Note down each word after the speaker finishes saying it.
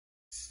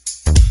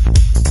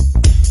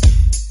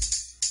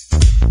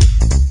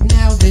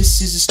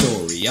This is a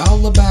story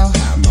all about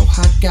how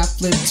Mohawk got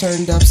flipped,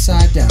 turned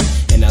upside down.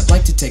 And I'd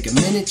like to take a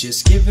minute,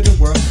 just give it a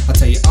whirl. I'll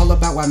tell you all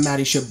about why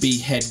Maddy should be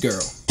head girl.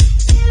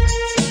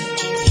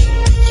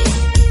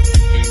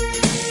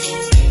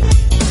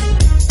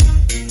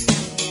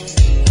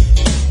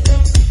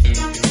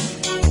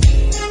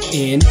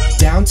 In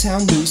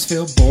downtown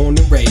Louisville, born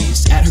and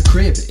raised, at her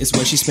crib is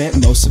where she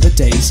spent most of her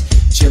days.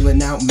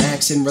 Chilling out,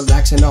 maxing,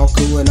 relaxing, all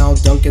cool and all,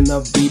 dunking the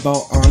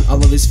b-ball on all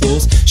of these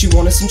fools. She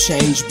wanted some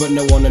change, but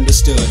no one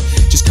understood.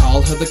 Just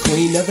called her the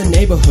queen of the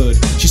neighborhood.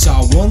 She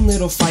saw one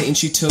little fight and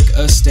she took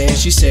a stand.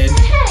 She said,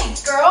 "Hey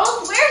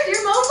girls, where's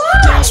your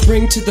mobile?" Now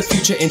spring to the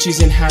future and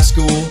she's in high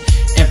school.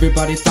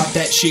 Everybody thought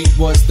that she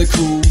was the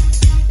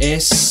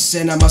coolest,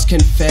 and I must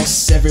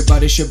confess,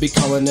 everybody should be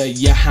calling her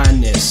Your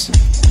Highness.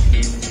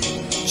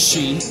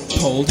 She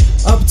pulled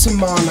up to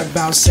mom like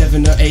about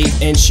 7 or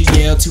 8, and she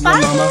yelled to her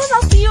Bye, mama, Liz,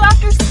 I'll see you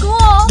after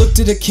school. "Look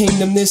to the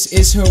kingdom, this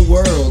is her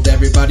world.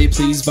 Everybody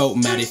please vote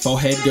Maddy for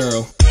head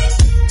girl."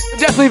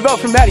 Definitely vote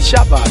for Maddy.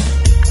 Shot box.